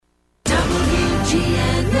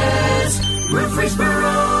WGNS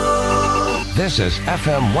Murfreesboro. This is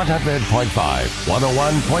FM 100.5,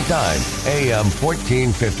 101.9, AM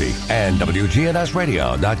 1450, and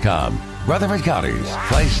WGNSradio.com. Rutherford County's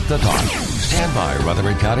place to talk. Stand by,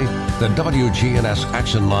 Rutherford County. The WGNS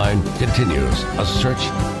Action Line continues a search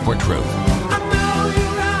for truth. I know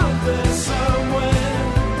you're out there somewhere.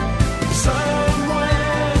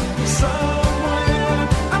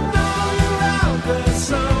 I know you're out there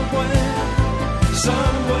somewhere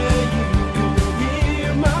you can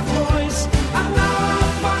hear my voice. I know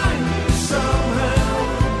I'll find you somehow.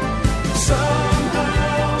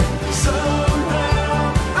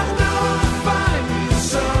 I know I'll find you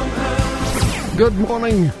somehow. Good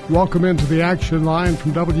morning. Welcome into the Action Line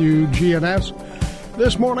from WGNS.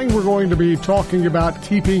 This morning we're going to be talking about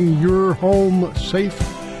keeping your home safe.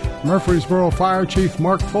 Murfreesboro Fire Chief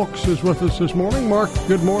Mark Folks is with us this morning. Mark,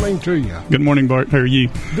 good morning to you. Good morning, Bart. How are you?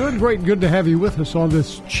 Doing great. Good to have you with us on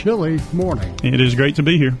this chilly morning. It is great to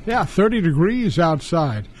be here. Yeah, 30 degrees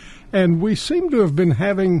outside. And we seem to have been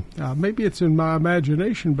having, maybe it's in my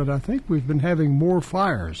imagination, but I think we've been having more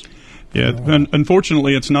fires. Yeah,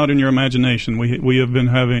 unfortunately, it's not in your imagination. We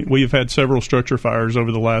have had several structure fires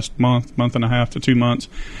over the last month and a half to 2 months,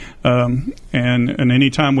 and any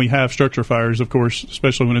time we have structure fires, of course,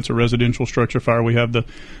 especially when it's a residential structure fire, we have the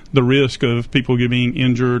risk of people being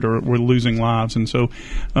injured or we're losing lives. And so,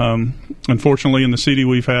 unfortunately, in the city,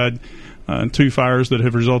 we've had 2 fires that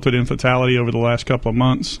have resulted in fatality over the last couple of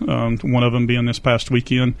months. One of them being this past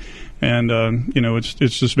weekend, and it's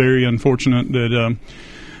just very unfortunate that.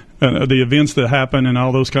 The events that happen and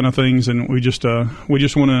all those kind of things, and we just want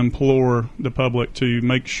to implore the public to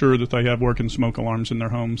make sure that they have working smoke alarms in their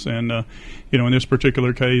homes. And in this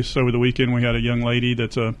particular case, over the weekend, we had a young lady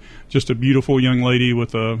that's just a beautiful young lady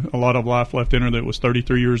with a lot of life left in her that was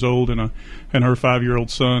 33 years old, and her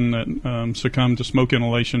 5-year-old son that succumbed to smoke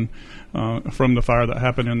inhalation from the fire that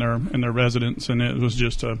happened in their residence. And it was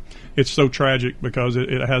just it's so tragic because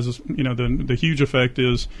it has the huge effect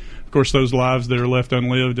is, of course, those lives that are left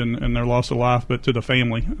unlived and their loss of life, but to the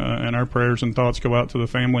family. And our prayers and thoughts go out to the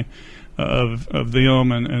family of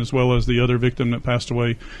them, and as well as the other victim that passed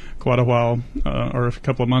away quite a while or a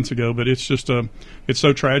couple of months ago. But it's just it's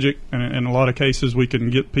so tragic, and in a lot of cases we can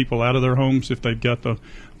get people out of their homes if they've got the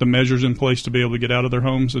measures in place to be able to get out of their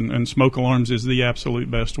homes, and smoke alarms is the absolute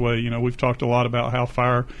best way. We've talked a lot about how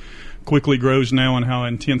fire quickly grows now and how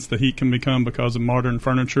intense the heat can become because of modern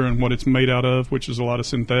furniture and what it's made out of, which is a lot of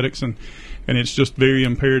synthetics, and it's just very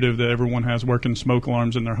imperative that everyone has working smoke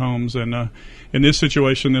alarms in their homes. And in this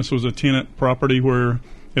situation, this was a tenant property where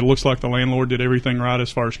it looks like the landlord did everything right as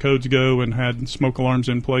far as codes go and had smoke alarms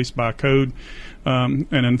in place by code. And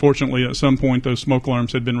unfortunately, at some point, those smoke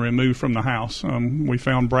alarms had been removed from the house. We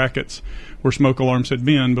found brackets where smoke alarms had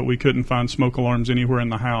been, but we couldn't find smoke alarms anywhere in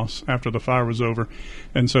the house after the fire was over.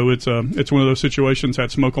 And so it's one of those situations. Had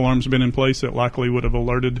smoke alarms been in place, it likely would have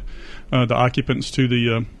alerted the occupants to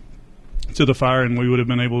the fire, and they would have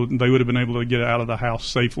been able to get out of the house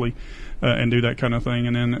safely and do that kind of thing.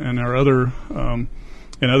 And then in our other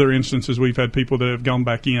in other instances, we've had people that have gone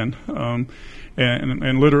back in,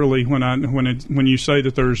 and literally, when you say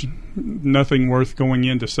that there's nothing worth going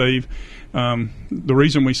in to save, the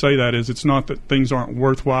reason we say that is it's not that things aren't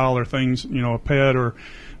worthwhile or things, a pet or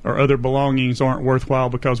other belongings aren't worthwhile,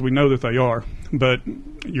 because we know that they are. But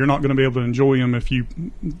you're not going to be able to enjoy them if you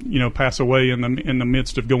pass away in the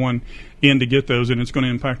midst of going in to get those, and it's going to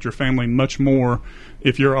impact your family much more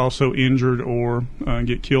if you're also injured or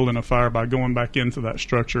get killed in a fire by going back into that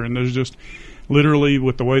structure. And there's just literally,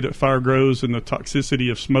 with the way that fire grows and the toxicity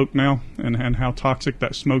of smoke now and how toxic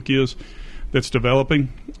that smoke is that's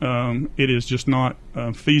developing, it is just not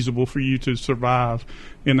feasible for you to survive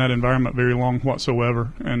in that environment very long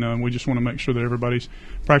whatsoever. And we just want to make sure that everybody's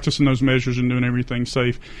practicing those measures and doing everything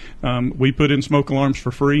safe. We put in smoke alarms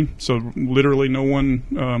for free, so literally no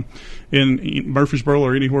one in Murfreesboro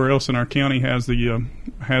or anywhere else in our county has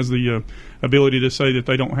the ability to say that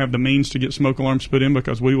they don't have the means to get smoke alarms put in,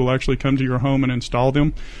 because we will actually come to your home and install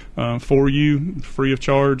them for you free of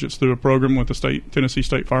charge. It's through a program with the Tennessee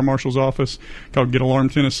State Fire Marshal's office called Get Alarm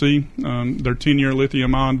Tennessee. They're 10-year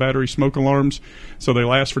lithium-ion battery smoke alarms, so they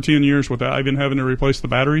last for 10 years without even having to replace the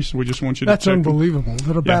batteries. We just want you to check them. That's unbelievable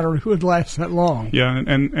that a battery would last that long. Yeah,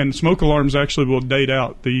 and smoke alarms actually will date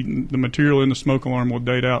out. The material in the smoke alarm will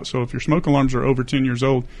date out. So if your smoke alarms are over 10 years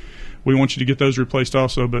old, we want you to get those replaced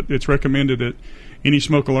also. But it's recommended that any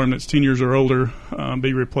smoke alarm that's 10 years or older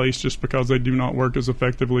be replaced, just because they do not work as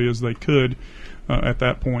effectively as they could at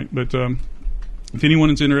that point. But if anyone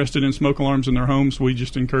is interested in smoke alarms in their homes, we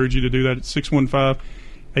just encourage you to do that at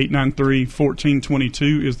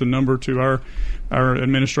 893-1422 is the number to our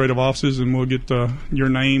administrative offices, and we'll get your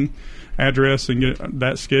name, address, and get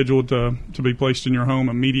that scheduled to be placed in your home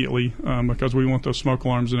immediately, because we want those smoke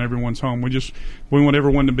alarms in everyone's home. We want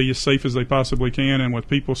everyone to be as safe as they possibly can, and with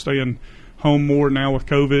people staying home more now with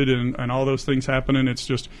COVID and all those things happening, it's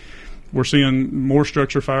just we're seeing more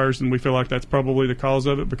structure fires, and we feel like that's probably the cause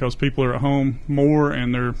of it, because people are at home more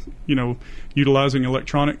and they're utilizing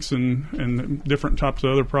electronics and different types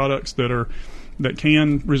of other products that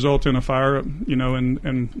can result in a fire,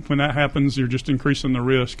 and when that happens, you're just increasing the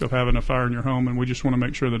risk of having a fire in your home, and we just want to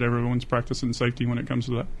make sure that everyone's practicing safety when it comes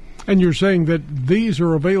to that. And you're saying that these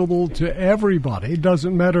are available to everybody. It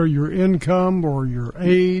doesn't matter your income or your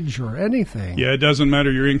age or anything. Yeah, it doesn't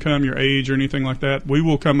matter your income, your age, or anything like that. We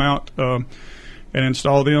will come out and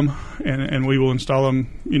install them, and we will install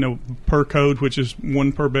them, per code, which is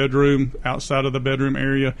one per bedroom, outside of the bedroom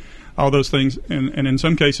area, all those things. And in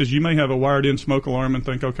some cases, you may have a wired-in smoke alarm and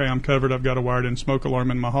think, okay, I'm covered. I've got a wired-in smoke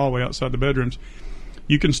alarm in my hallway outside the bedrooms.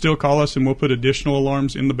 You can still call us, and we'll put additional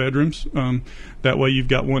alarms in the bedrooms. That way you've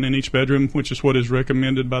got one in each bedroom, which is what is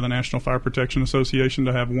recommended by the National Fire Protection Association,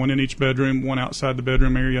 to have one in each bedroom, one outside the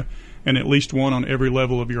bedroom area, and at least one on every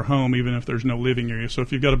level of your home, even if there's no living area. So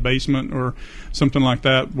if you've got a basement or something like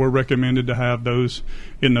that, we're recommended to have those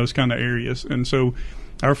in those kind of areas. And so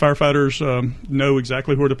our firefighters know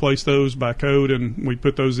exactly where to place those by code, and we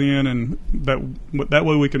put those in, and that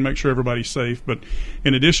way we can make sure everybody's safe. But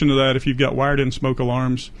in addition to that, if you've got wired-in smoke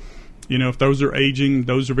alarms, if those are aging,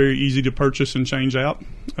 those are very easy to purchase and change out.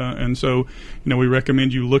 And so, we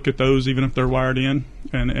recommend you look at those even if they're wired in.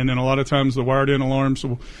 And then a lot of times the wired-in alarms,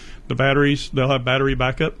 the batteries, they'll have battery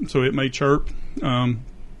backup, so it may chirp.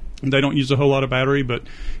 They don't use a whole lot of battery, but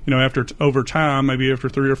over time, maybe after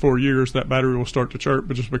 3 or 4 years, that battery will start to chirp,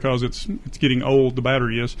 but just because it's getting old, the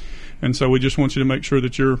battery is. And so we just want you to make sure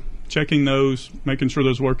that you're checking those, making sure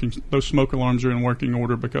those smoke alarms are in working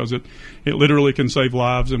order, because it literally can save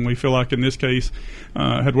lives. And we feel like in this case,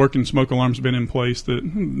 had working smoke alarms been in place, that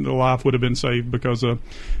the life would have been saved, because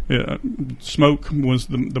smoke was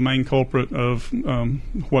the main culprit of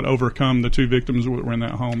what overcome the 2 victims that were in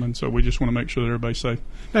that home. And so we just want to make sure that everybody's safe.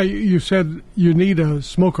 Now, you said you need a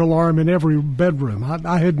smoke alarm in every bedroom.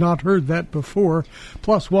 I had not heard that before,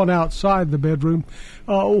 plus one outside the bedroom.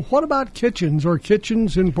 What about kitchens? Are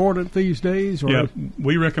kitchens important these days? Or? Yeah,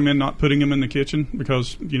 we recommend not putting them in the kitchen,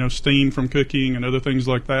 because, steam from cooking and other things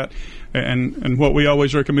like that. And what we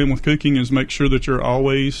always recommend with cooking is make sure that you're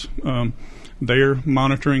always there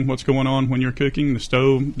monitoring what's going on when you're cooking. The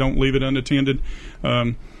stove, don't leave it unattended.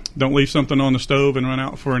 Don't leave something on the stove and run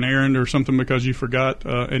out for an errand or something because you forgot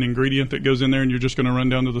an ingredient that goes in there, and you're just going to run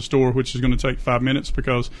down to the store, which is going to take 5 minutes,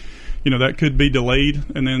 because that could be delayed,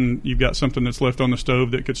 and then you've got something that's left on the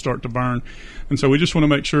stove that could start to burn. And so we just want to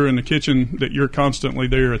make sure in the kitchen that you're constantly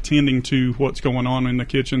there attending to what's going on in the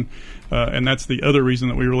kitchen, and that's the other reason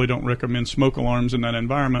that we really don't recommend smoke alarms in that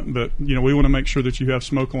environment. But we want to make sure that you have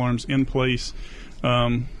smoke alarms in place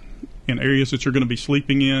in areas that you're going to be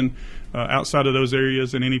sleeping in, outside of those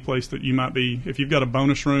areas, in any place that you might be. If you've got a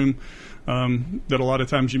bonus room that a lot of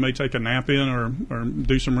times you may take a nap in or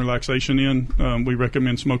do some relaxation in, we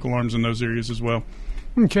recommend smoke alarms in those areas as well.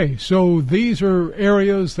 Okay, so these are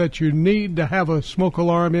areas that you need to have a smoke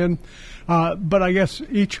alarm in, but I guess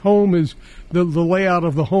each home is, the layout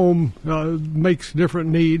of the home makes different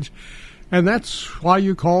needs. And that's why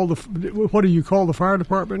you call what do you call the fire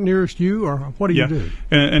department nearest you, or what do you do?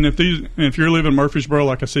 And if you're living in Murfreesboro,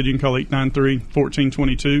 like I said, you can call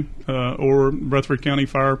 893-1422, or Rutherford County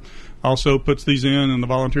Fire also puts these in, and the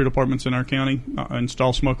volunteer departments in our county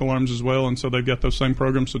install smoke alarms as well. And so they've got those same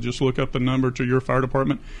programs. So just look up the number to your fire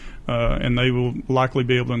department, and they will likely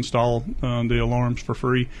be able to install the alarms for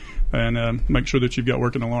free, and make sure that you've got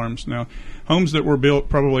working alarms. Now, homes that were built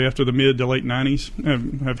probably after the mid to late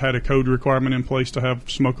 90s have had a code requirement in place to have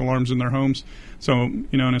smoke alarms in their homes. So,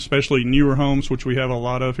 and especially newer homes, which we have a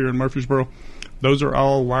lot of here in Murfreesboro, those are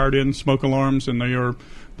all wired-in smoke alarms, and they are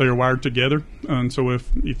wired together. And so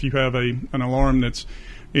if you have an alarm that's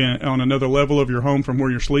on another level of your home from where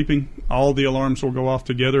you're sleeping, all the alarms will go off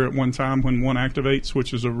together at one time when one activates,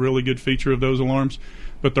 which is a really good feature of those alarms.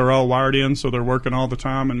 But they're all wired in, so they're working all the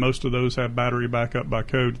time, and most of those have battery backup by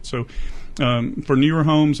code. So for newer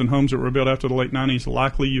homes and homes that were built after the late 90s,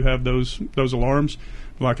 likely you have those alarms.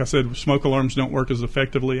 Like I said, smoke alarms don't work as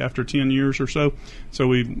effectively after 10 years or so. So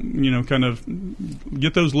we, kind of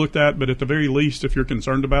get those looked at. But at the very least, if you're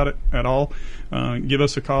concerned about it at all, give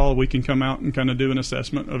us a call. We can come out and kind of do an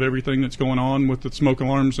assessment of everything that's going on with the smoke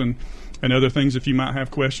alarms and other things if you might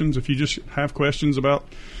have questions. If you just have questions about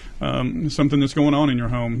something that's going on in your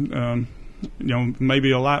home,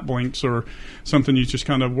 maybe a light blinks or something you just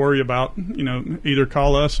kind of worry about, either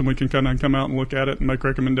call us and we can kind of come out and look at it and make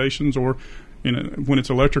recommendations, or when it's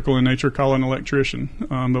electrical in nature, call an electrician.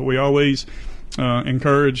 But we always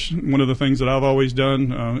encourage, one of the things that I've always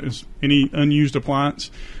done is any unused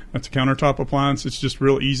appliance, that's a countertop appliance, it's just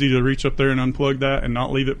real easy to reach up there and unplug that and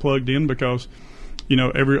not leave it plugged in, because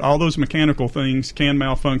all those mechanical things can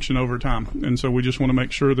malfunction over time. And so we just want to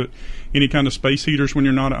make sure that any kind of space heaters, when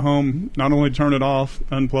you're not at home, not only turn it off,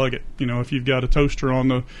 unplug it. If you've got a toaster on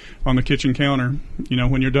the kitchen counter,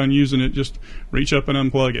 when you're done using it, just reach up and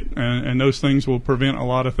unplug it. And those things will prevent a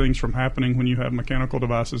lot of things from happening when you have mechanical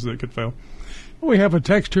devices that could fail. We have a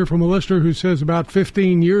text here from a listener who says about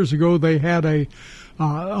 15 years ago they had a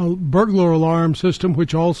burglar alarm system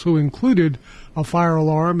which also included a fire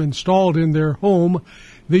alarm installed in their home.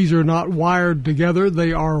 These are not wired together.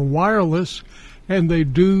 They are wireless, and they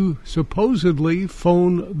do supposedly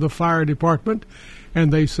phone the fire department,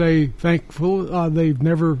 and they say thankful they've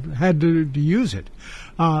never had to use it.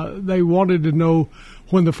 They wanted to know,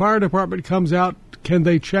 when the fire department comes out, can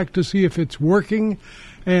they check to see if it's working,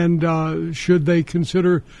 and should they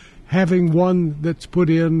consider having one that's put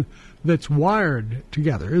in that's wired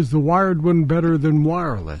together? Is the wired one better than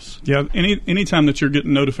wireless? Yeah, any time that you're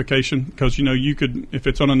getting notification, because you could, if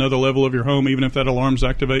it's on another level of your home, even if that alarm's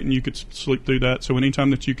activating, you could sleep through that. So anytime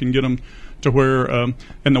that you can get them to where,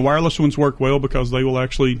 and the wireless ones work well because they will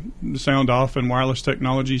actually sound off, and wireless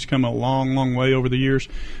technology's come a long, long way over the years.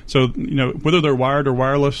 So, whether they're wired or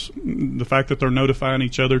wireless, the fact that they're notifying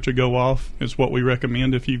each other to go off is what we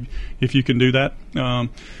recommend if you can do that.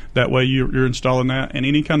 That way you're installing that. And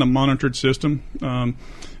any kind of monitored system,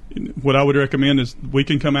 what I would recommend is we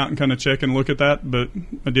can come out and kind of check and look at that, but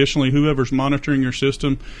additionally, whoever's monitoring your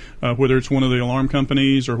system, whether it's one of the alarm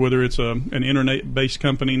companies or whether it's an internet-based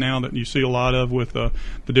company now that you see a lot of with the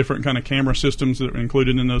different kind of camera systems that are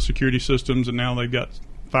included in those security systems, and now they've got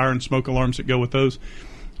fire and smoke alarms that go with those.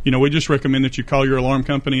 We just recommend that you call your alarm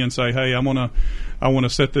company and say, hey, I want to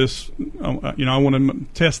set this, I want to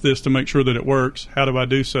test this to make sure that it works. How do I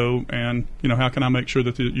do so? And, how can I make sure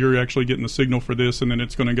that you're actually getting the signal for this, and then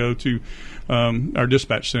it's going to go to our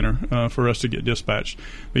dispatch center for us to get dispatched.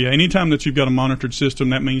 But, yeah, anytime that you've got a monitored system,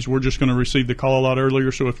 that means we're just going to receive the call a lot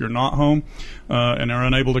earlier. So if you're not home and are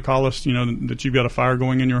unable to call us, that you've got a fire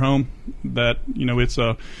going in your home, that, it's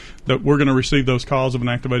that we're going to receive those calls of an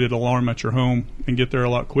activated alarm at your home and get there a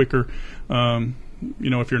lot quicker.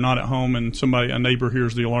 If you're not at home and a neighbor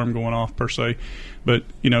hears the alarm going off per se. But,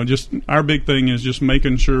 just our big thing is just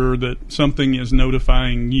making sure that something is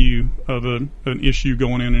notifying you of an issue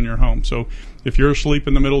going in your home. So if you're asleep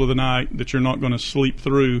in the middle of the night, that you're not going to sleep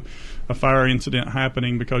through a fire incident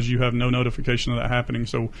happening because you have no notification of that happening.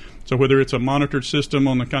 So whether it's a monitored system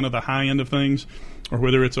on the kind of the high end of things, or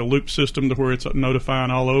whether it's a loop system to where it's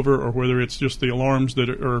notifying all over, or whether it's just the alarms that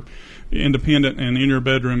are independent and in your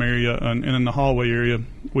bedroom area and in the hallway area,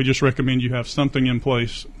 we just recommend you have something in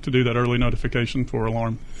place to do that early notification for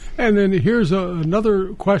alarm. And then here's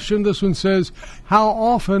another question. This one says, how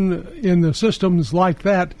often in the systems like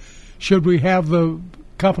that should we have the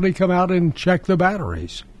company come out and check the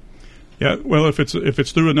batteries? Yeah, well, if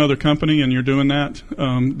it's through another company and you're doing that,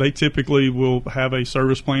 they typically will have a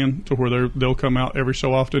service plan to where they'll come out every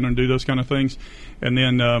so often and do those kind of things. And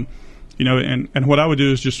then, and what I would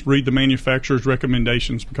do is just read the manufacturer's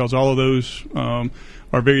recommendations, because all of those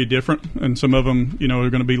are very different, and some of them,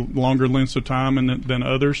 are going to be longer lengths of time than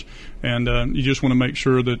others. And you just want to make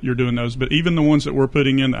sure that you're doing those. But even the ones that we're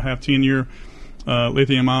putting in that have 10-year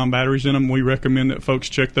lithium-ion batteries in them, we recommend that folks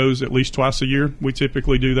check those at least twice a year. We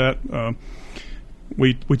typically do that.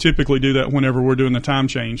 We typically do that whenever we're doing the time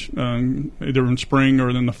change, either in spring or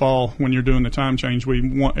in the fall. When you're doing the time change, we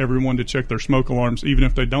want everyone to check their smoke alarms, even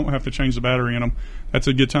if they don't have to change the battery in them. That's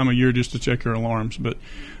a good time of year just to check your alarms. But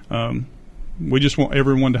we just want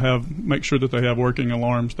everyone to make sure that they have working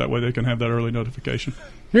alarms. That way they can have that early notification.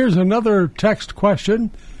 Here's another text question.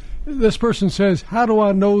 This person says, how do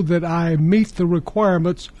I know that I meet the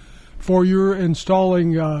requirements for your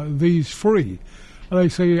installing these free? They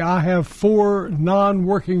say, I have 4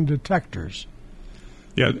 non-working detectors.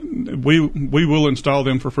 Yeah, we will install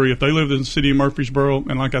them for free. If they live in the city of Murfreesboro,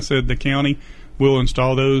 and like I said, the county will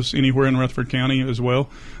install those anywhere in Rutherford County as well.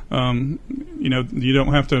 You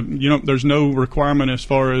don't have to, there's no requirement as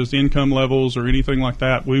far as income levels or anything like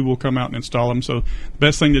that. We will come out and install them. So the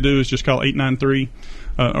best thing to do is just call 893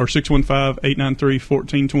 or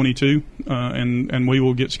 615-893-1422, and we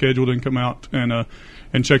will get scheduled and come out and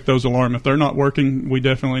check those alarms. If they're not working, we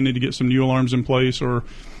definitely need to get some new alarms in place, or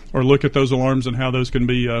look at those alarms and how those can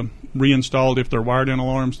be reinstalled if they're wired in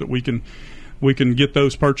alarms, that we can we can get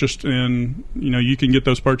those purchased, and you can get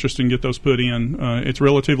those purchased and get those put in. It's a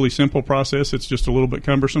relatively simple process. It's just a little bit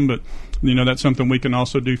cumbersome, but that's something we can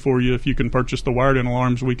also do for you. If you can purchase the wired-in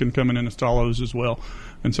alarms, we can come in and install those as well.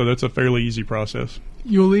 And so that's a fairly easy process.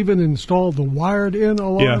 You'll even install the wired-in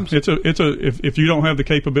alarms? Yeah, if you don't have the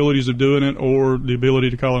capabilities of doing it or the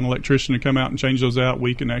ability to call an electrician to come out and change those out,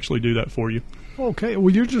 we can actually do that for you. Okay,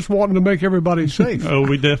 well, you're just wanting to make everybody safe. Oh,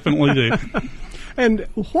 we definitely do. And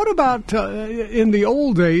what about in the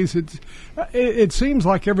old days? It seems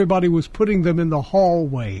like everybody was putting them in the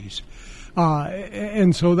hallways,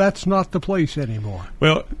 and so that's not the place anymore.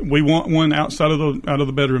 Well, we want one outside of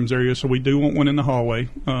the bedrooms area, so we do want one in the hallway,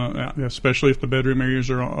 especially if the bedroom areas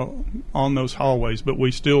are on those hallways. But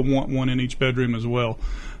we still want one in each bedroom as well.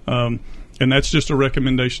 And that's just a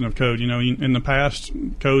recommendation of code. In the past,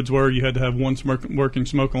 codes were you had to have one working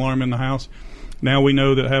smoke alarm in the house. Now we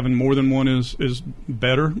know that having more than one is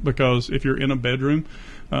better, because if you're in a bedroom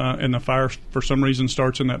and the fire for some reason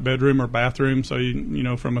starts in that bedroom or bathroom, so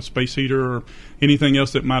from a space heater or anything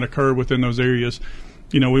else that might occur within those areas,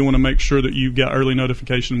 we want to make sure that you've got early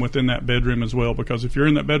notification within that bedroom as well, because if you're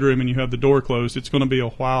in that bedroom and you have the door closed, it's going to be a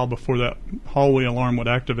while before that hallway alarm would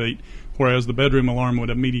activate, whereas the bedroom alarm would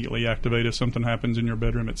immediately activate if something happens in your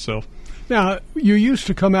bedroom itself. Now, you used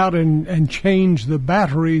to come out and change the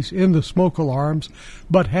batteries in the smoke alarms,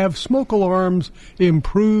 but have smoke alarms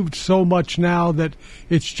improved so much now that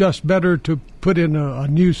it's just better to put in a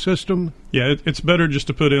new system? Yeah, it's better just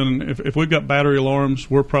to put in, if we've got battery alarms,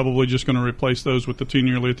 we're probably just going to replace those with the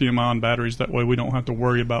 10-year lithium-ion batteries. That way we don't have to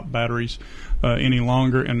worry about batteries any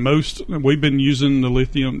longer. And we've been using the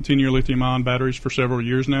 10-year lithium-ion batteries for several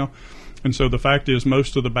years now. And so the fact is,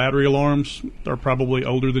 most of the battery alarms are probably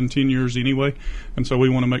older than 10 years anyway. And so we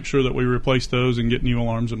want to make sure that we replace those and get new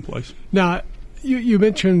alarms in place. Now, you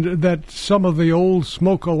mentioned that some of the old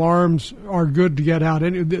smoke alarms are good to get out,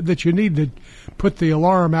 and that you need to put the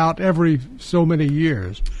alarm out every so many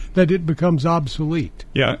years, that it becomes obsolete.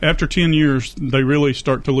 Yeah, after 10 years, they really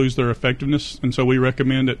start to lose their effectiveness. And so we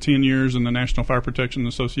recommend at 10 years, and the National Fire Protection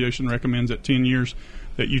Association recommends at 10 years,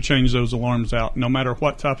 that you change those alarms out, no matter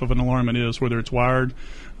what type of an alarm it is, whether it's wired,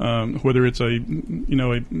 whether it's a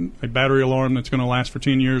battery alarm that's going to last for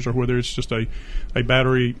 10 years, or whether it's just a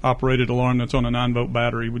battery operated alarm that's on a 9-volt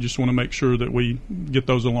battery. We just want to make sure that we get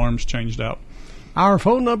those alarms changed out. Our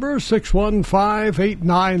phone number is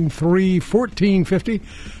 615-893-1450.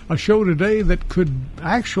 A show today that could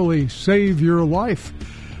actually save your life.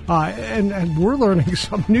 And we're learning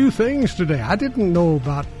some new things today. I didn't know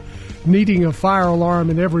about needing a fire alarm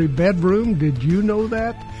in every bedroom. Did you know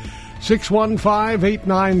that?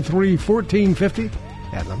 615-893-1450.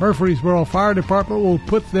 And the Murfreesboro Fire Department will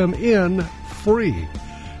put them in free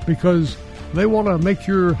because they want to make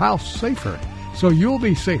your house safer. So you'll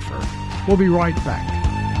be safer. We'll be right back.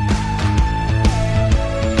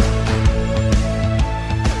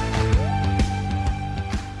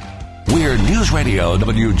 We're News Radio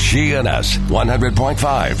WGNS 100.5,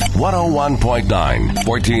 101.9,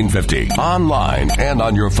 1450. Online and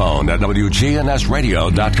on your phone at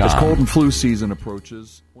WGNSradio.com. As cold and flu season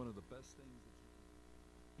approaches, one of the best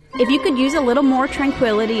things... If you could use a little more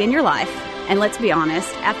tranquility in your life, and let's be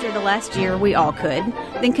honest, after the last year we all could,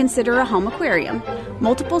 then consider a home aquarium.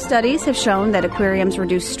 Multiple studies have shown that aquariums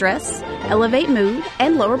reduce stress, elevate mood,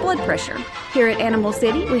 and lower blood pressure. Here at Animal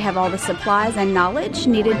City, we have all the supplies and knowledge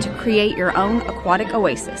needed to create your own aquatic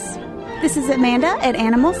oasis. This is Amanda at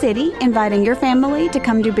Animal City, inviting your family to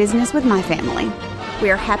come do business with my family. We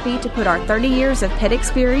are happy to put our 30 years of pet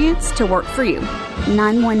experience to work for you.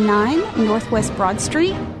 919 Northwest Broad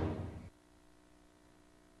Street.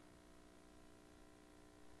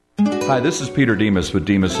 Hi, this is Peter Demas with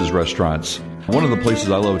Demas's Restaurants. One of the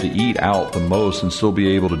places I love to eat out the most and still be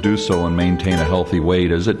able to do so and maintain a healthy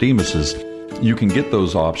weight is at Demas's. You can get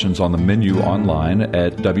those options on the menu online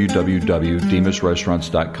at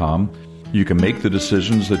www.demasrestaurants.com. You can make the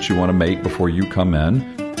decisions that you want to make before you come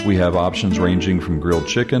in. We have options ranging from grilled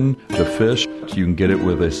chicken to fish. You can get it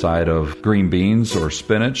with a side of green beans or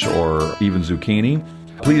spinach or even zucchini.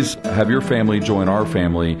 Please have your family join our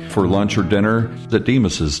family for lunch or dinner at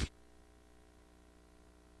Demas's.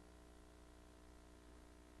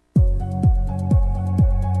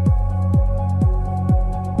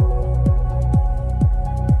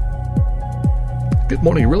 Good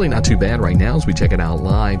morning. Really not too bad right now as we check it out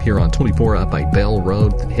live here on 24 up by Bell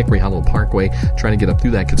Road, Hickory Hollow Parkway, trying to get up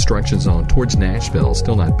through that construction zone towards Nashville.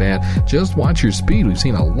 Still not bad. Just watch your speed. We've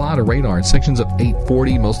seen a lot of radar in sections of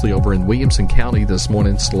 840, mostly over in Williamson County this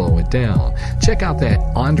morning. Slow it down. Check out that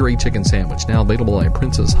Andre chicken sandwich, now available at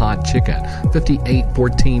Princess Hot Chicken,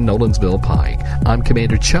 5814 Nolensville Pike. I'm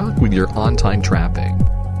Commander Chuck with your on-time traffic.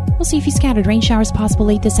 We'll see a few scattered rain showers possible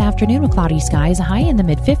late this afternoon with cloudy skies, a high in the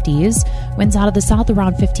mid-50s. Winds out of the south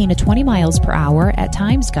around 15 to 20 miles per hour, at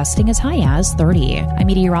times gusting as high as 30. I'm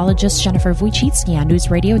meteorologist Jennifer Wojcicki on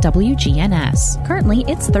News Radio WGNS. Currently,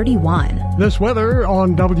 it's 31. This weather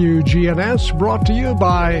on WGNS brought to you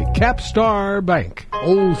by Capstar Bank.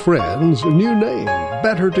 Old friends, new name,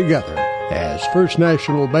 better together. As First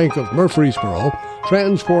National Bank of Murfreesboro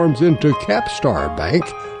transforms into Capstar Bank,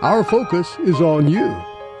 our focus is on you.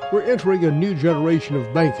 We're entering a new generation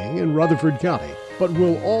of banking in Rutherford County, but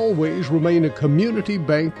will always remain a community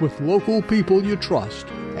bank with local people you trust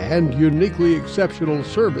and uniquely exceptional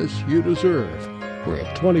service you deserve. We're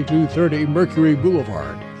at 2230 Mercury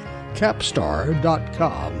Boulevard.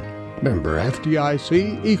 Capstar.com. Member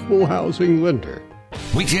FDIC, Equal Housing Lender.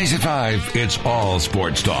 Weekdays at 5, it's all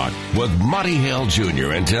sports talk with Monty Hale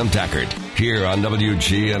Jr. and Tim Tackert here on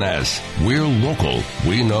WGNS. We're local.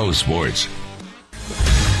 We know sports.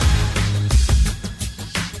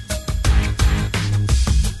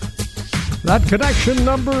 That connection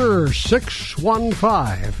number,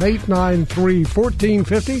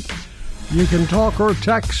 615-893-1450. You can talk or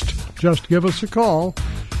text. Just give us a call.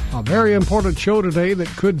 A very important show today that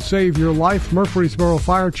could save your life. Murfreesboro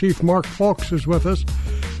Fire Chief Mark Fawkes is with us.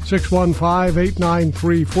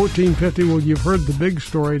 615-893-1450. Well, you've heard the big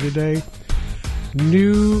story today.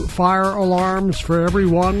 New fire alarms for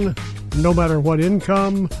everyone, no matter what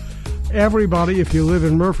income. Everybody, if you live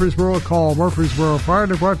in Murfreesboro, call Murfreesboro Fire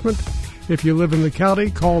Department. If you live in the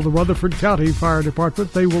county, call the Rutherford County Fire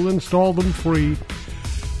Department. They will install them free.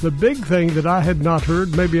 The big thing that I had not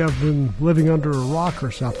heard, maybe I've been living under a rock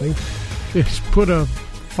or something, is put a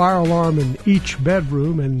fire alarm in each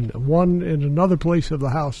bedroom and one in another place of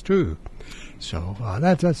the house, too. So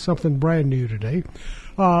that's something brand new today.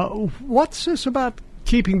 What's this about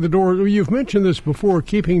keeping the door? You've mentioned this before,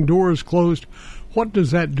 keeping doors closed. What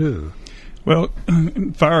does that do? Well,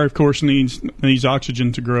 fire, of course, needs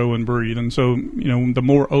oxygen to grow and breathe. And so, the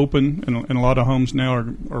more open, and a lot of homes now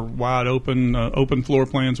are wide open, open floor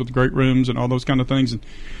plans with great rooms and all those kind of things.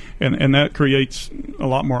 And that creates a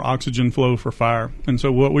lot more oxygen flow for fire. And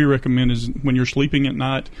so what we recommend is when you're sleeping at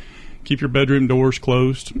night, keep your bedroom doors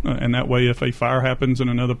closed. And that way, if a fire happens in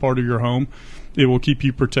another part of your home, it will keep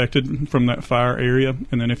you protected from that fire area.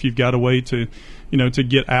 And then if you've got a way to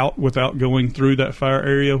get out without going through that fire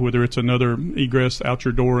area, whether it's another egress out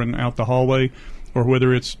your door and out the hallway, or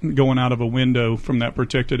whether it's going out of a window from that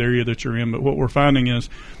protected area that you're in. But what we're finding is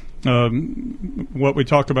what we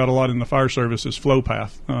talk about a lot in the fire service is flow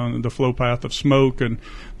path, the flow path of smoke and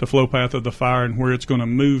the flow path of the fire and where it's going to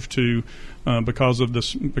move to because of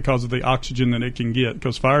the oxygen that it can get,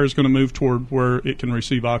 because fire is going to move toward where it can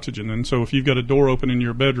receive oxygen. And so if you've got a door open in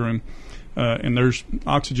your bedroom and there's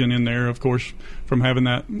oxygen in there, of course, from having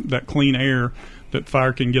that clean air that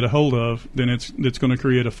fire can get a hold of, then it's going to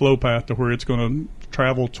create a flow path to where it's going to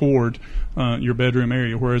travel toward your bedroom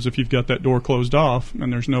area. Whereas if you've got that door closed off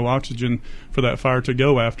and there's no oxygen for that fire to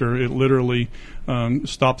go after, it literally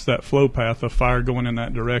stops that flow path of fire going in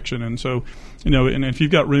that direction. And so, and if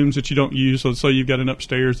you've got rooms that you don't use, let's say you've got an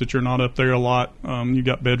upstairs that you're not up there a lot, you've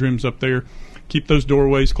got bedrooms up there, keep those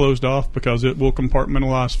doorways closed off because it will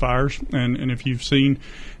compartmentalize fires. And if you've seen,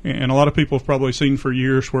 and a lot of people have probably seen for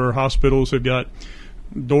years where hospitals have got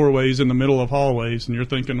doorways in the middle of hallways, and you're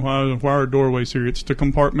thinking, why are doorways here? It's to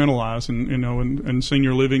compartmentalize, and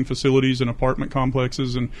senior living facilities and apartment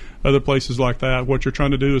complexes and other places like that. What you're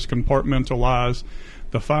trying to do is compartmentalize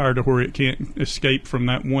the fire to where it can't escape from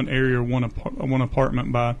that one area or one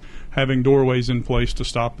apartment by having doorways in place to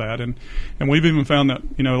stop that. And we've even found that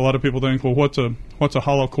a lot of people think, well, what's a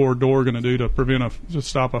hollow core door going to do to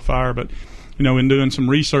stop a fire? But in doing some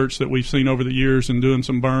research that we've seen over the years and doing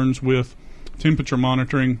some burns with temperature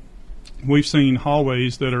monitoring, we've seen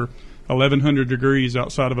hallways that are 1,100 degrees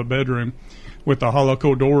outside of a bedroom with a hollow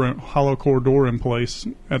core door in place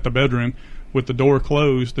at the bedroom. With the door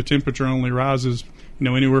closed, the temperature only rises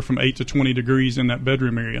anywhere from 8 to 20 degrees in that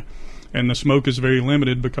bedroom area. And the smoke is very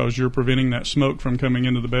limited because you're preventing that smoke from coming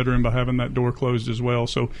into the bedroom by having that door closed as well.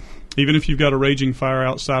 So even if you've got a raging fire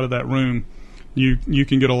outside of that room, you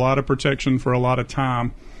can get a lot of protection for a lot of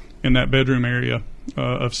time in that bedroom area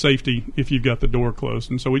of safety if you've got the door closed.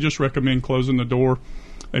 And so we just recommend closing the door.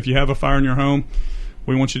 If you have a fire in your home,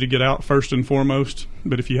 we want you to get out first and foremost.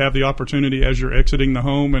 But if you have the opportunity as you're exiting the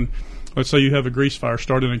home, and let's say you have a grease fire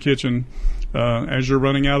start in the kitchen, as you're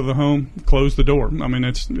running out of the home, close the door. I mean,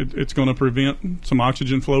 it's going to prevent some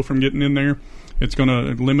oxygen flow from getting in there. It's going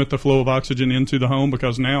to limit the flow of oxygen into the home,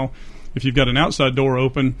 because now if you've got an outside door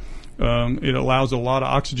open, it allows a lot of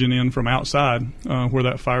oxygen in from outside, where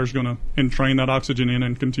that fire is going to entrain that oxygen in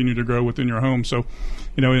and continue to grow within your home. So,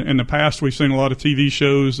 in the past we've seen a lot of TV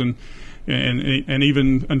shows and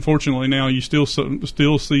even unfortunately now you still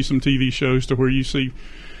see some TV shows to where you see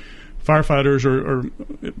firefighters or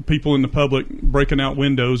people in the public breaking out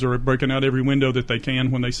windows or breaking out every window that they can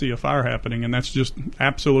when they see a fire happening, and that's just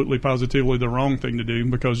absolutely positively the wrong thing to do,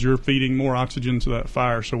 because you're feeding more oxygen to that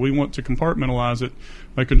fire. So we want to compartmentalize it,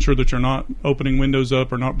 making sure that you're not opening windows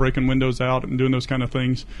up or not breaking windows out and doing those kind of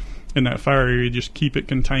things in that fire area. Just keep it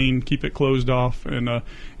contained, keep it closed off, and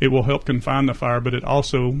it will help confine the fire, but it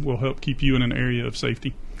also will help keep you in an area of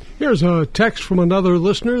safety. Here's a text from another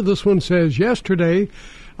listener. This one says, yesterday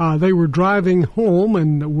they were driving home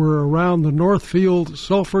and were around the Northfield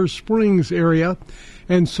Sulphur Springs area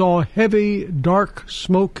and saw heavy, dark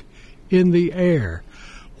smoke in the air.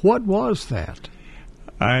 What was that?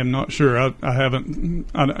 I am not sure. I haven't.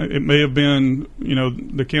 It may have been,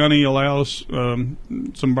 the county allows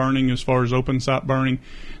some burning as far as open site burning.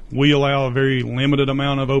 We allow a very limited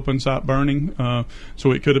amount of open site burning,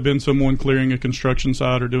 so it could have been someone clearing a construction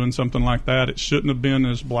site or doing something like that. It shouldn't have been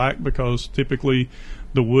as black, because typically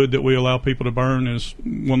the wood that we allow people to burn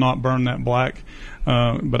will not burn that black.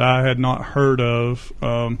 But I had not heard of.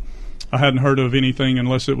 I hadn't heard of anything,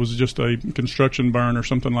 unless it was just a construction burn or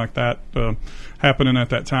something like that happening at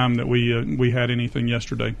that time, that we had anything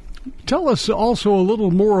yesterday. Tell us also a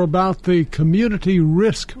little more about the Community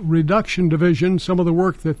Risk Reduction Division, some of the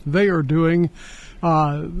work that they are doing.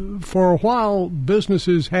 For a while,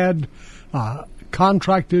 businesses had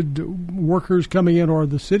contracted workers coming in, or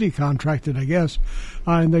the city contracted, I guess,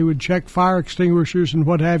 and they would check fire extinguishers and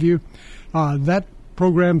what have you. That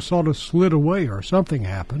program sort of slid away, or something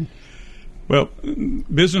happened. Well,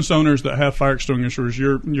 business owners that have fire extinguishers,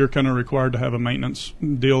 you're kind of required to have a maintenance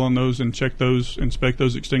deal on those and inspect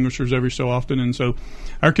those extinguishers every so often. And so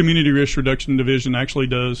our Community Risk Reduction Division actually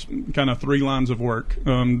does kind of three lines of work.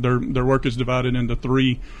 Their work is divided into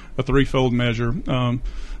a threefold measure.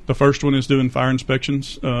 The first one is doing fire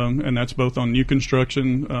inspections, and that's both on new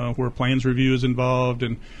construction, where plans review is involved,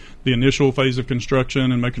 and the initial phase of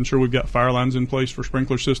construction, and making sure we've got fire lines in place for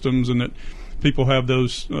sprinkler systems, and that people have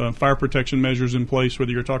those fire protection measures in place,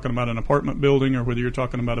 whether you're talking about an apartment building or whether you're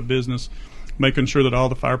talking about a business, making sure that all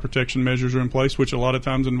the fire protection measures are in place, which a lot of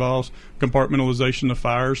times involves compartmentalization of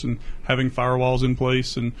fires and having firewalls in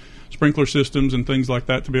place and sprinkler systems and things like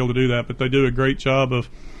that to be able to do that. But they do a great job of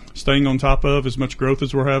staying on top of as much growth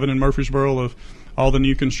as we're having in Murfreesboro, of all the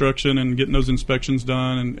new construction and getting those inspections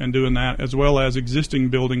done and doing that, as well as existing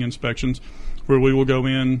building inspections, where we will go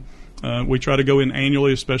in. We try to go in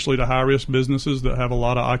annually, especially to high-risk businesses that have a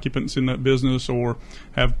lot of occupants in that business or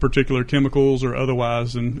have particular chemicals or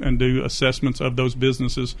otherwise, and do assessments of those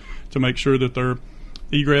businesses to make sure that their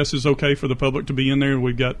egress is okay for the public to be in there.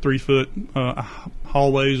 We've got 3-foot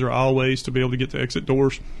hallways or aisleways to be able to get to exit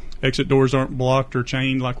doors. Exit doors aren't blocked or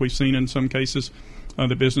chained like we've seen in some cases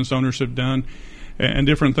that business owners have done, and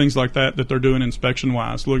different things like that they're doing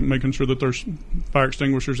inspection-wise, making sure that there's fire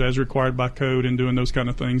extinguishers as required by code and doing those kind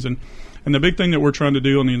of things. And the big thing that we're trying to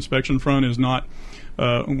do on the inspection front is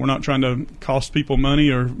we're not trying to cost people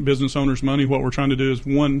money or business owners money. What we're trying to do is,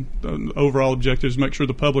 one, the overall objective is make sure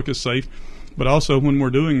the public is safe, but also when we're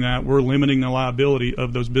doing that, we're limiting the liability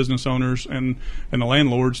of those business owners and the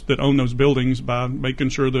landlords that own those buildings by making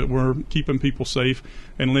sure that we're keeping people safe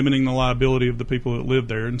and limiting the liability of the people that live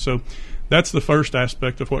there. And so that's the first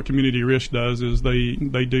aspect of what Community Risk does, is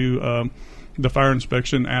they do the fire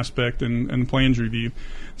inspection aspect and plans review.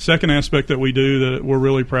 Second aspect that we do that we're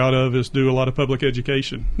really proud of is do a lot of public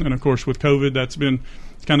education. And, of course, with COVID, that's been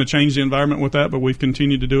kind of changed the environment with that, but we've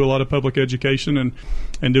continued to do a lot of public education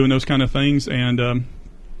and doing those kind of things. And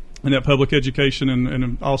that public education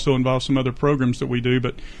and also involves some other programs that we do.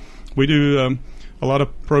 But we do a lot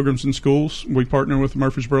of programs in schools. We partner with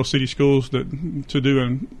Murfreesboro City Schools to do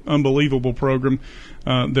an unbelievable program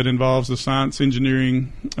that involves the science,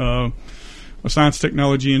 engineering, science,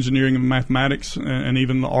 technology, engineering, and mathematics, and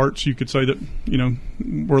even the arts. You could say that,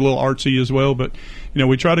 we're a little artsy as well, but,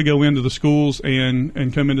 we try to go into the schools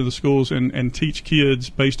and come into the schools and teach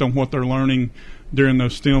kids based on what they're learning during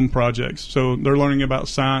those STEM projects. So they're learning about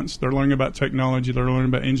science, they're learning about technology, they're learning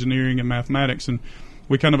about engineering and mathematics, and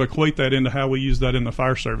we kind of equate that into how we use that in the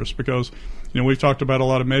fire service, because, we've talked about a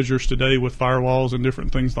lot of measures today with firewalls and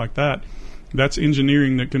different things like that. that's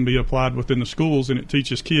engineering that can be applied within the schools, and it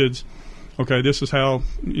teaches kids, okay, this is how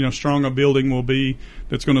strong a building will be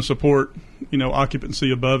that's going to support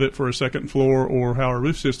occupancy above it for a second floor, or how a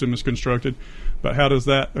roof system is constructed, but how does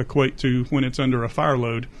that equate to when it's under a fire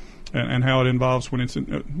load, and how it involves when it's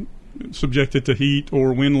subjected to heat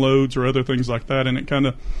or wind loads or other things like that. And it kind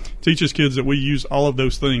of teaches kids that we use all of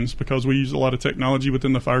those things, because we use a lot of technology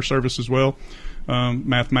within the fire service as well.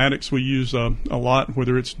 Mathematics we use a lot,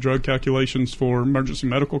 whether it's drug calculations for emergency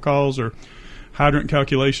medical calls, or hydrant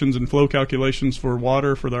calculations and flow calculations for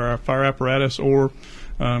water for our fire apparatus, or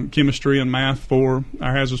chemistry and math for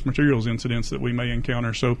our hazardous materials incidents that we may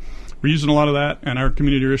encounter. So we're using a lot of that, and our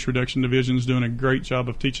Community Risk Reduction Division is doing a great job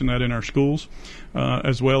of teaching that in our schools,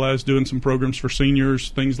 as well as doing some programs for seniors,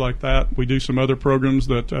 things like that. We do some other programs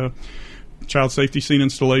that child safety scene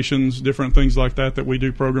installations, different things like that we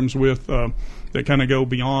do programs with that kind of go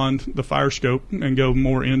beyond the fire scope and go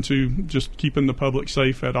more into just keeping the public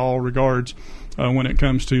safe at all regards when it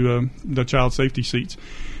comes to the child safety seats.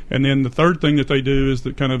 And then the third thing that they do is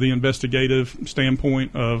the kind of the investigative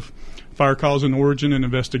standpoint of fire cause and origin and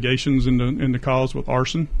investigations into cause with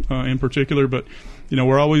arson in particular. But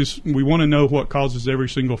we want to know what causes every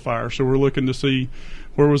single fire. So we're looking to see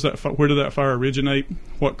where did that fire originate,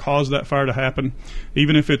 what caused that fire to happen,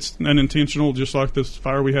 even if it's unintentional. Just like this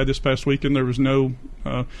fire we had this past weekend, there was no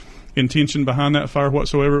intention behind that fire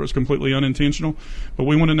whatsoever. It was completely unintentional. But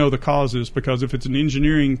we want to know the causes, because if it's an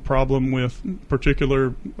engineering problem with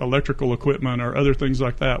particular electrical equipment or other things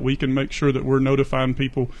like that, we can make sure that we're notifying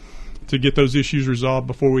people to get those issues resolved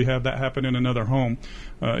before we have that happen in another home.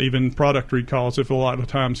 Even product recalls, if a lot of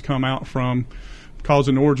times come out from cause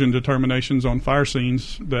and origin determinations on fire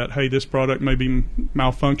scenes, that, hey, this product may be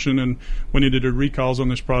malfunction and we need to do recalls on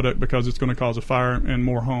this product because it's going to cause a fire in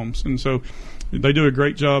more homes. And so they do a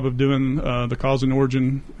great job of doing the cause and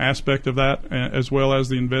origin aspect of that, as well as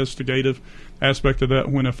the investigative aspect of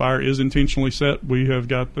that. When a fire is intentionally set, we have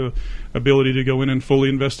got the ability to go in and fully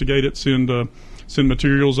investigate it, send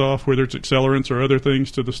materials off, whether it's accelerants or other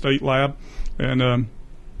things, to the state lab, and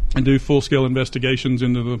do full-scale investigations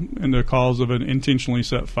into the cause of an intentionally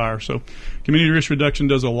set fire. So Community Risk Reduction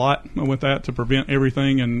does a lot with that to prevent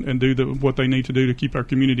everything and do what they need to do to keep our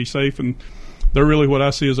community safe. And they're really what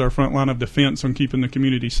I see as our front line of defense on keeping the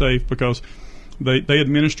community safe, because they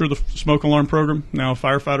administer the smoke alarm program. Now, a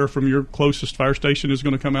firefighter from your closest fire station is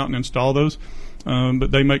going to come out and install those,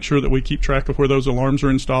 but they make sure that we keep track of where those alarms are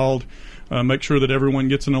installed, make sure that everyone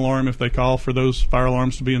gets an alarm if they call for those fire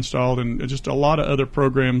alarms to be installed, and just a lot of other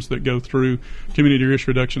programs that go through Community Risk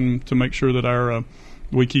Reduction to make sure that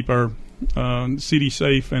we keep our city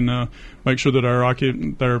safe, and make sure that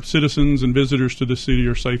our citizens and visitors to the city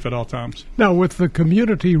are safe at all times. Now, with the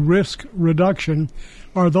Community Risk Reduction,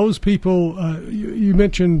 are those people, you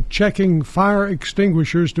mentioned checking fire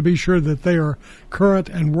extinguishers to be sure that they are current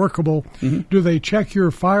and workable. Mm-hmm. Do they check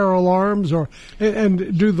your fire alarms,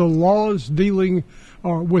 and do the laws dealing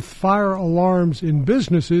with fire alarms in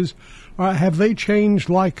businesses, have they changed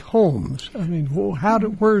like homes? I mean,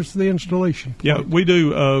 where's the installation point? Yeah, we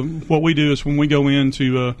do. What we do is when we go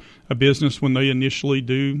into a business, when they initially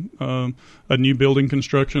do a new building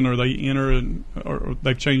construction, or they enter or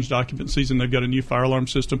they've changed occupancies and they've got a new fire alarm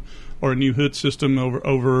system or a new hood system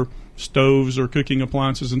over stoves or cooking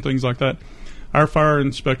appliances and things like that, our fire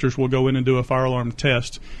inspectors will go in and do a fire alarm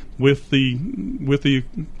test with the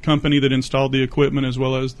company that installed the equipment, as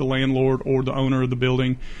well as the landlord or the owner of the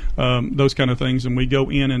building, those kind of things. And we go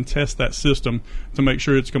in and test that system to make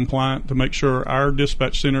sure it's compliant, to make sure our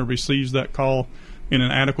dispatch center receives that call in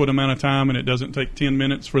an adequate amount of time, and it doesn't take 10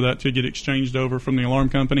 minutes for that to get exchanged over from the alarm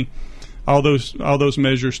company. All those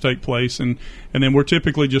measures take place, and then we're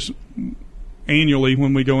typically just annually,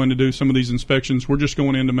 when we go in to do some of these inspections, we're just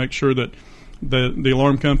going in to make sure that the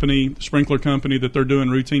alarm company, the sprinkler company, that they're doing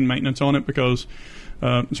routine maintenance on it, because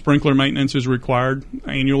sprinkler maintenance is required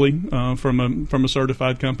annually from a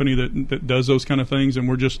certified company that does those kind of things. And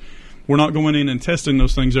we're not going in and testing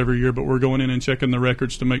those things every year, but we're going in and checking the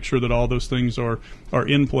records to make sure that all those things are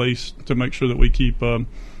in place to make sure that we keep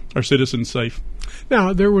our citizens safe.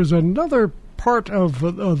 Now, there was another part of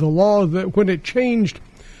the law that when it changed,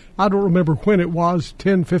 I don't remember when it was,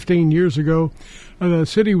 10, 15 years ago, the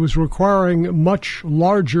city was requiring much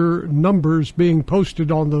larger numbers being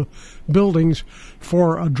posted on the buildings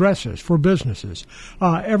for addresses, for businesses.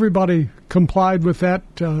 Everybody complied with that.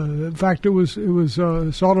 In fact, it was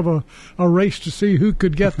sort of a race to see who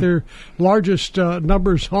could get their largest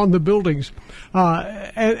numbers on the buildings.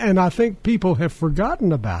 And I think people have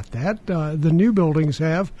forgotten about that. The new buildings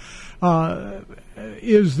have.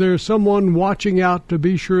 Is there someone watching out to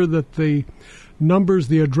be sure that the numbers,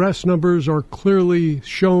 the address numbers, are clearly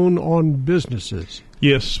shown on businesses.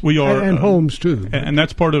 Yes, we are. And homes, too. And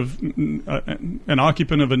that's part of an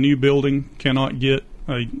occupant of a new building cannot get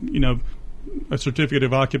a certificate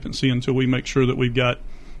of occupancy until we make sure that we've got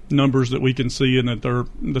numbers that we can see and that they're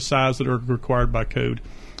the size that are required by code.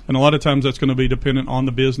 And a lot of times that's going to be dependent on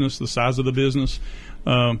the business, the size of the business,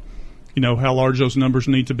 how large those numbers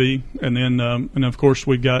need to be. And then, and of course,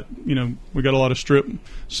 we've got a lot of strip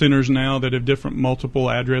centers now that have different multiple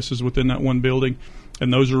addresses within that one building.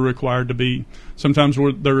 And those are required to be, sometimes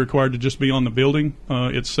they're required to just be on the building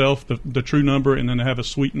itself, the true number, and then have a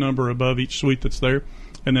suite number above each suite that's there.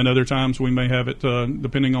 And then other times we may have it,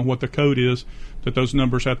 depending on what the code is, that those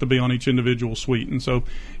numbers have to be on each individual suite. And so,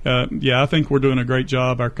 I think we're doing a great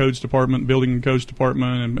job. Our codes department, building and codes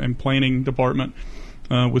department, and planning department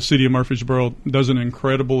with City of Murfreesboro does an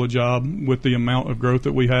incredible job with the amount of growth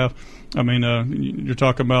that we have. I mean, you're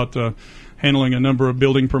talking about handling a number of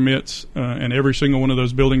building permits, and every single one of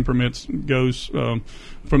those building permits goes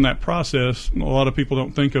from that process. A lot of people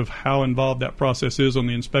don't think of how involved that process is on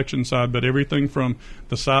the inspection side, but everything from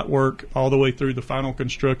the site work all the way through the final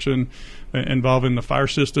construction, involving the fire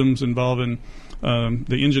systems, involving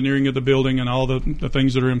the engineering of the building and all the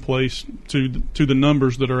things that are in place to the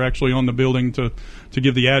numbers that are actually on the building to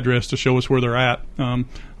give the address to show us where they're at.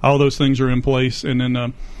 All those things are in place, and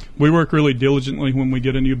then we work really diligently when we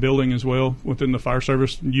get a new building as well within the fire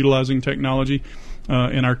service, utilizing technology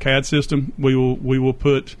in our CAD system. We will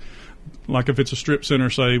put, like if it's a strip center,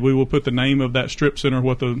 say, we will put the name of that strip center,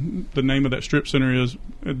 what the name of that strip center is.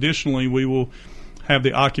 Additionally, we will have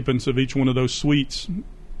the occupants of each one of those suites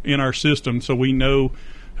in our system, so we know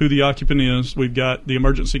who the occupant is. We've got the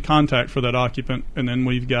emergency contact for that occupant, and then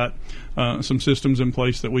we've got some systems in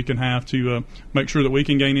place that we can have to make sure that we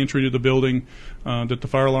can gain entry to the building, that the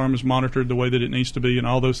fire alarm is monitored the way that it needs to be, and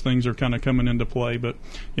all those things are kind of coming into play. But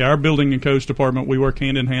yeah, our building and codes department, we work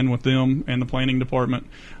hand in hand with them and the planning department.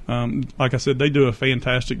 Like I said, they do a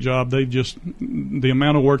fantastic job. The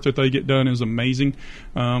amount of work that they get done is amazing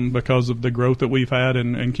because of the growth that we've had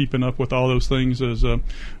and keeping up with all those things.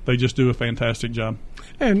 They just do a fantastic job.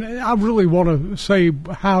 And I really want to say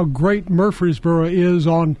how great Murfreesboro is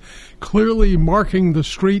on clearly marking the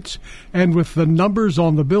streets and with the numbers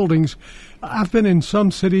on the buildings. I've been in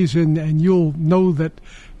some cities, and you'll know that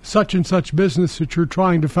such and such business that you're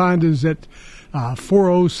trying to find is at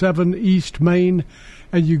 407 East Main,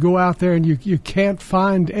 and you go out there and you can't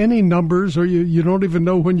find any numbers, or you don't even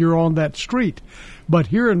know when you're on that street. But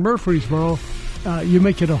here in Murfreesboro, you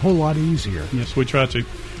make it a whole lot easier. Yes, we try to.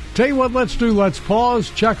 Tell you what, let's do. Let's pause,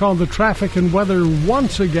 check on the traffic and weather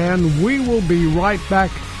once again. We will be right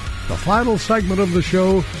back. The final segment of the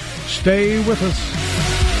show. Stay with us.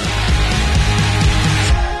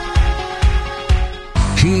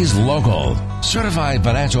 He's local. Certified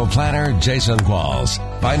financial planner Jason Qualls.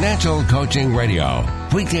 Financial Coaching Radio.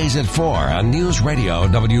 Weekdays at 4 on News Radio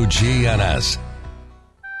WGNS.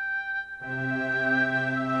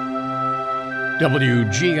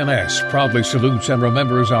 WGNS proudly salutes and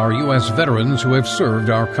remembers our U.S. veterans who have served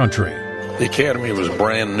our country. The Academy was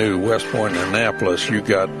brand new. West Point and Annapolis, you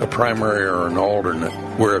got a primary or an alternate,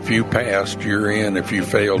 where if you passed, you're in. If you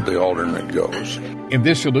failed, the alternate goes. In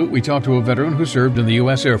this salute, we talked to a veteran who served in the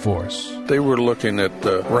U.S. Air Force. They were looking at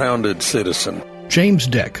the rounded citizen. James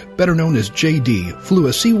Deck, better known as J.D., flew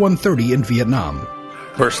a C-130 in Vietnam.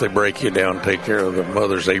 First, they break you down, take care of the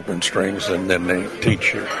mother's apron strings, and then they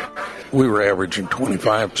teach you. We were averaging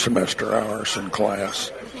 25 semester hours in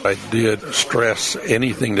class. I did stress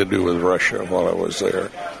anything to do with Russia while I was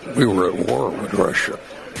there. We were at war with Russia.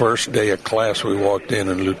 First day of class, we walked in,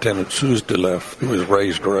 and Lieutenant Suzdalev, who was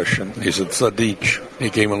raised Russian, he said, Sadich. He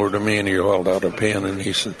came over to me, and he held out a pen, and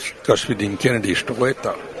he said, Господин Kennedy, что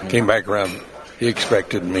это? Came back around. He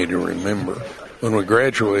expected me to remember. When we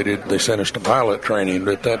graduated, they sent us to pilot training.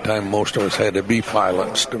 But at that time, most of us had to be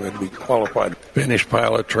pilots to be qualified. Finished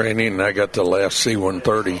pilot training, and I got the last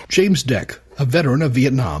C-130. James Deck, a veteran of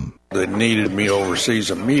Vietnam. They needed me overseas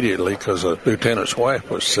immediately because a lieutenant's wife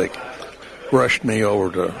was sick. Rushed me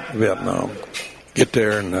over to Vietnam. Get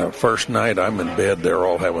there, and the first night I'm in bed. They're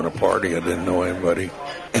all having a party. I didn't know anybody.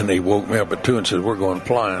 And they woke me up at 2 and said, we're going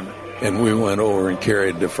flying. And we went over and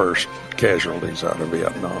carried the first casualties out of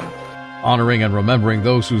Vietnam. Honoring and remembering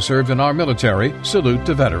those who served in our military, salute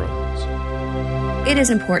to veterans. It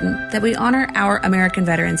is important that we honor our American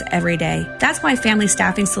veterans every day. That's why Family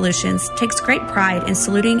Staffing Solutions takes great pride in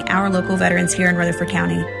saluting our local veterans here in Rutherford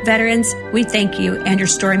County. Veterans, we thank you, and your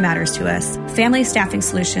story matters to us. Family Staffing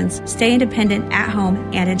Solutions. Stay independent at home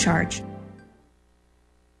and in charge.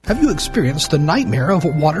 Have you experienced the nightmare of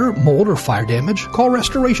water, mold, or fire damage? Call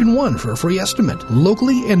Restoration One for a free estimate.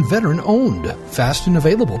 Locally and veteran-owned. Fast and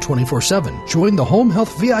available 24/7. Join the Home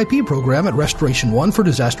Health VIP program at Restoration One for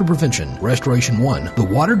disaster prevention. Restoration One, the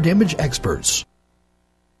water damage experts.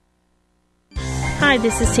 Hi,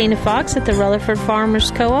 this is Tina Fox at the Rutherford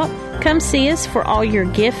Farmers Co-op. Come see us for all your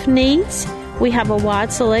gift needs. We have a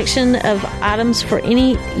wide selection of items for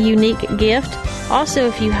any unique gift. Also,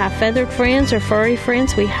 if you have feathered friends or furry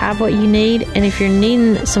friends, we have what you need. And if you're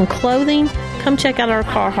needing some clothing, come check out our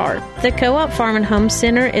Carhartt. The Co-op Farm and Home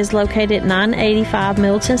Center is located at 985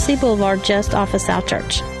 Middle Tennessee Boulevard, just off of South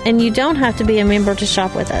Church. And you don't have to be a member to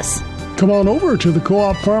shop with us. Come on over to the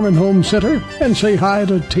Co-op Farm and Home Center and say hi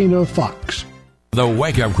to Tina Fox. The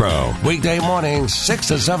Wake Up Crow, weekday mornings, 6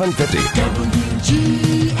 to 7:50.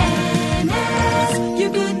 WGNS, your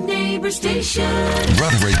good neighbor station.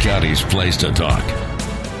 Rutherford County's place to talk.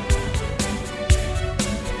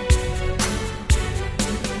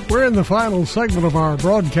 We're in the final segment of our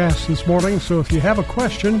broadcast this morning, so if you have a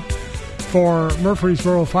question for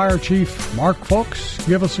Murfreesboro Fire Chief Mark Fox,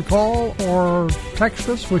 give us a call or text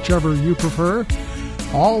us, whichever you prefer,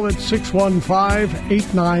 all at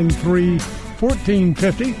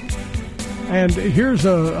 615-893-1450. And here's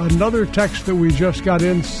another text that we just got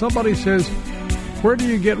in. Somebody says, where do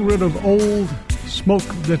you get rid of old smoke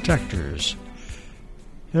detectors?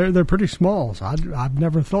 They're pretty small, so I've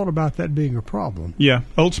never thought about that being a problem. Yeah,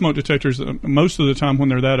 old smoke detectors, most of the time when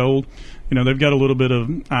they're that old, they've got a little bit of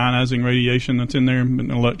ionizing radiation that's in there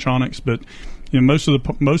and electronics, but most of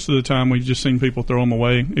the time we've just seen people throw them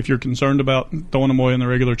away. If you're concerned about throwing them away in the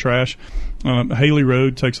regular trash, Haley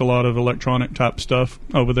Road takes a lot of electronic type stuff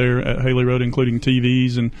over there at Haley Road, including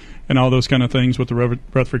TVs and all those kind of things with the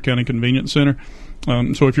Rutherford County Convenience Center.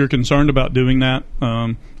 So if you're concerned about doing that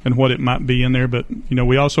and what it might be in there, but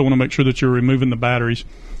we also want to make sure that you're removing the batteries.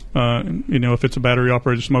 If it's a battery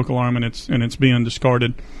operated smoke alarm and it's being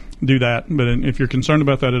discarded, do that. But if you're concerned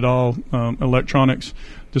about that at all, electronics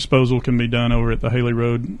disposal can be done over at the Haley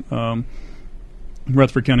Road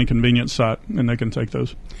Rutherford County Convenience site, and they can take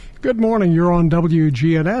those. Good morning. You're on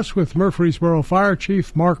WGNS with Murfreesboro Fire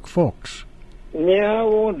Chief Mark Fox. Yeah, I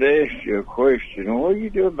wanted to ask you a question. What do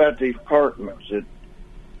you do about these apartments that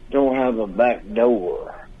don't have a back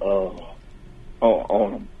door on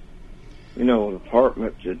them?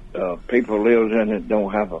 Apartments that people live in that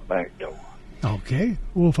don't have a back door. Okay,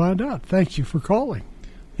 we'll find out. Thank you for calling.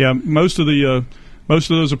 Yeah, most of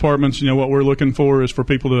those apartments, what we're looking for is for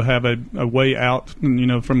people to have a way out,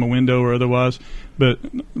 from a window or otherwise. But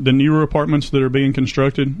the newer apartments that are being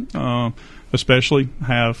constructed, especially,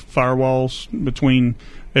 have firewalls between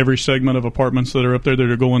every segment of apartments that are up there that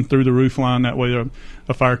are going through the roof line. That way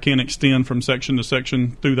a fire can't extend from section to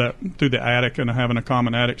section through the attic and having a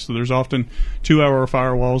common attic. So there's often 2-hour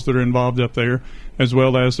firewalls that are involved up there, as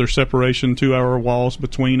well as there's separation 2-hour walls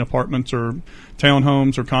between apartments or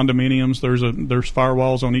townhomes or condominiums. There's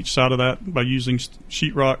firewalls on each side of that. By using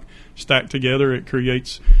sheetrock stacked together, it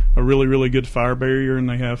creates a really, really good fire barrier, and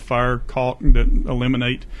they have fire caulk that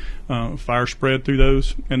eliminate fire spread through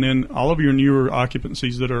those. And then all of your newer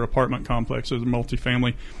occupancies that are apartment complexes,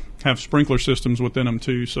 multifamily, have sprinkler systems within them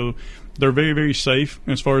too. So they're very, very safe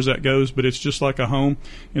as far as that goes, but it's just like a home.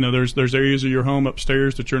 There's areas of your home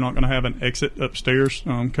upstairs that you're not going to have an exit upstairs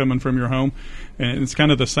coming from your home. And it's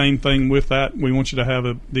kind of the same thing with that. We want you to have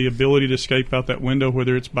the ability to escape out that window,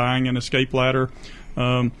 whether it's buying an escape ladder,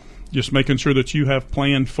 just making sure that you have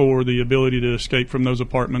planned for the ability to escape from those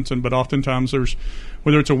apartments. But oftentimes there's,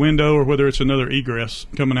 whether it's a window or whether it's another egress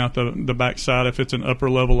coming out the back side, if it's an upper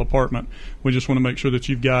level apartment, we just want to make sure that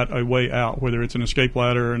you've got a way out, whether it's an escape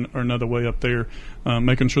ladder or another way up there,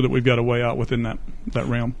 making sure that we've got a way out within that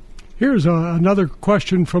realm. Here's another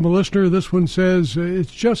question from a listener. This one says,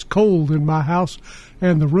 it's just cold in my house,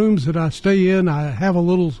 and the rooms that I stay in, I have a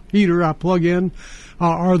little heater I plug in.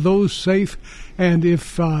 Are those safe? And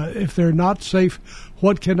if they're not safe,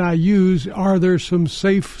 what can I use? Are there some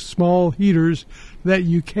safe small heaters that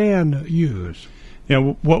you can use? Yeah,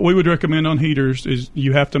 what we would recommend on heaters is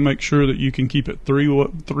you have to make sure that you can keep it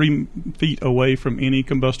 3 feet away from any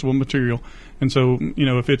combustible material. And so,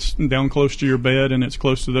 if it's down close to your bed and it's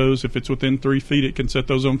close to those, if it's within 3 feet, it can set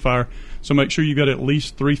those on fire. So make sure you've got at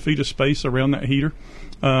least 3 feet of space around that heater.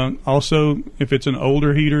 Also, if it's an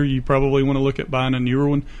older heater, you probably want to look at buying a newer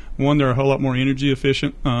one. One, they're a whole lot more energy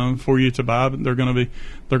efficient for you to buy. They're going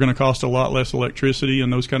to cost a lot less electricity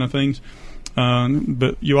and those kind of things.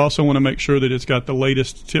 But you also want to make sure that it's got the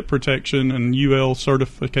latest tip protection and UL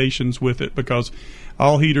certifications with it, because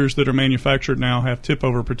all heaters that are manufactured now have tip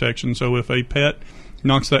over protection. So if a pet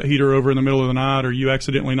knocks that heater over in the middle of the night, or you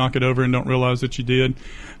accidentally knock it over and don't realize that you did,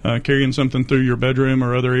 carrying something through your bedroom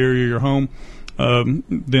or other area of your home,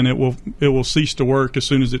 then it will cease to work as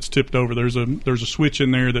soon as it's tipped over. There's a switch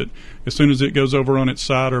in there that as soon as it goes over on its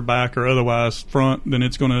side or back or otherwise front, then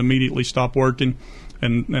it's going to immediately stop working.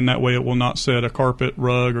 And that way it will not set a carpet,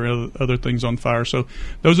 rug, or other things on fire. So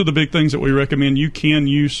those are the big things that we recommend. You can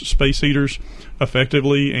use space heaters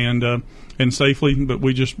effectively and safely, but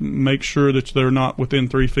we just make sure that they're not within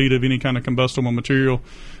 3 feet of any kind of combustible material.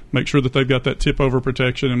 Make sure that they've got that tip-over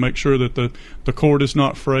protection, and make sure that the cord is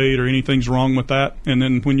not frayed or anything's wrong with that. And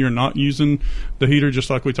then when you're not using the heater, just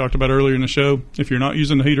like we talked about earlier in the show, if you're not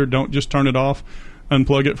using the heater, don't just turn it off.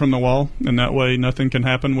 Unplug it from the wall, and that way nothing can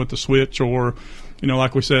happen with the switch, or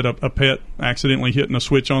like we said, a pet accidentally hitting a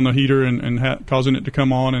switch on the heater and causing it to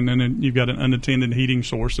come on, and then you've got an unattended heating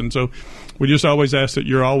source. And so we just always ask that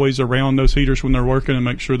you're always around those heaters when they're working, and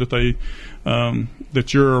make sure that they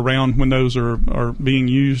that you're around when those are being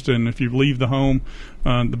used. And if you leave the home,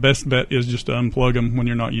 the best bet is just to unplug them when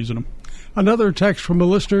you're not using them. Another text from a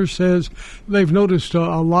listener says they've noticed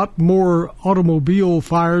a lot more automobile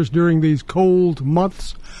fires during these cold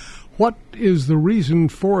months. What is the reason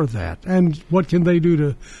for that, and what can they do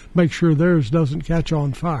to make sure theirs doesn't catch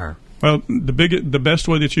on fire? Well, the best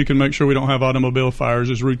way that you can make sure we don't have automobile fires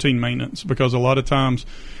is routine maintenance, because a lot of times,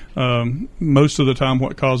 most of the time,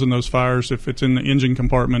 what causing those fires, if it's in the engine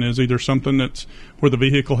compartment, is either something that's where the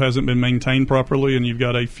vehicle hasn't been maintained properly and you've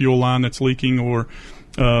got a fuel line that's leaking, or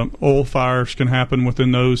oil fires can happen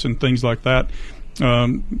within those and things like that.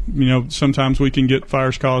 Sometimes we can get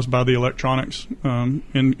fires caused by the electronics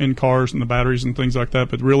in cars and the batteries and things like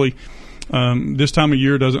that. But really, this time of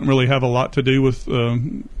year doesn't really have a lot to do with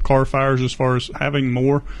car fires as far as having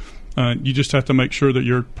more. You just have to make sure that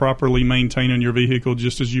you're properly maintaining your vehicle,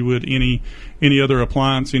 just as you would any other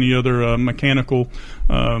appliance, any other mechanical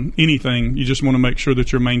anything. You just want to make sure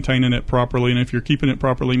that you're maintaining it properly, and if you're keeping it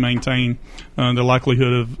properly maintained, the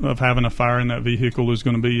likelihood of having a fire in that vehicle is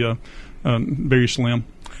going to be very slim.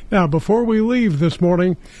 Now, before we leave this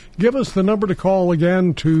morning, give us the number to call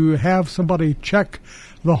again to have somebody check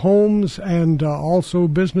the homes and also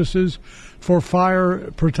businesses for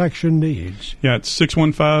fire protection needs. Yeah, it's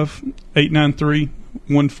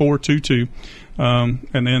 615-893-1422.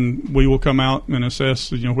 And then we will come out and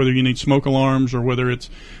assess, whether you need smoke alarms or whether it's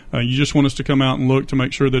you just want us to come out and look to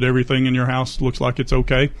make sure that everything in your house looks like it's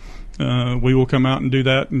okay. We will come out and do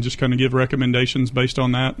that and just kind of give recommendations based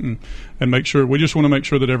on that, and make sure. We just want to make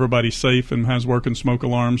sure that everybody's safe and has working smoke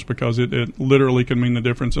alarms, because it literally can mean the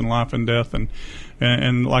difference in life and death. And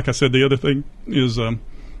like I said, the other thing is,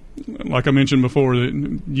 like I mentioned before,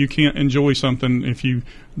 that you can't enjoy something if you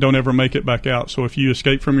don't ever make it back out. So if you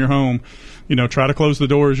escape from your home, try to close the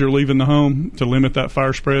door as you're leaving the home to limit that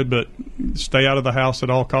fire spread, but stay out of the house at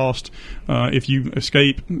all costs. If you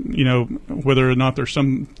escape, whether or not there's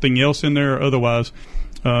something else in there or otherwise,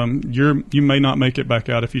 you may not make it back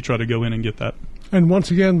out if you try to go in and get that. And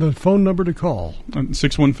once again, the phone number to call.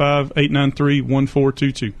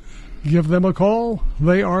 615-893-1422. Give them a call.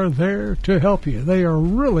 They are there to help you. They are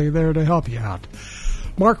really there to help you out.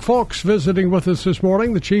 Mark Fulks visiting with us this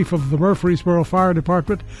morning, the chief of the Murfreesboro Fire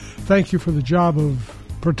Department. Thank you for the job of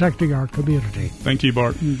protecting our community. Thank you,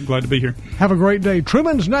 Bart. Glad to be here. Have a great day.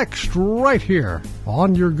 Truman's next right here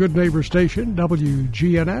on your good neighbor station,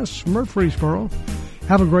 WGNS Murfreesboro.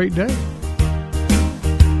 Have a great day.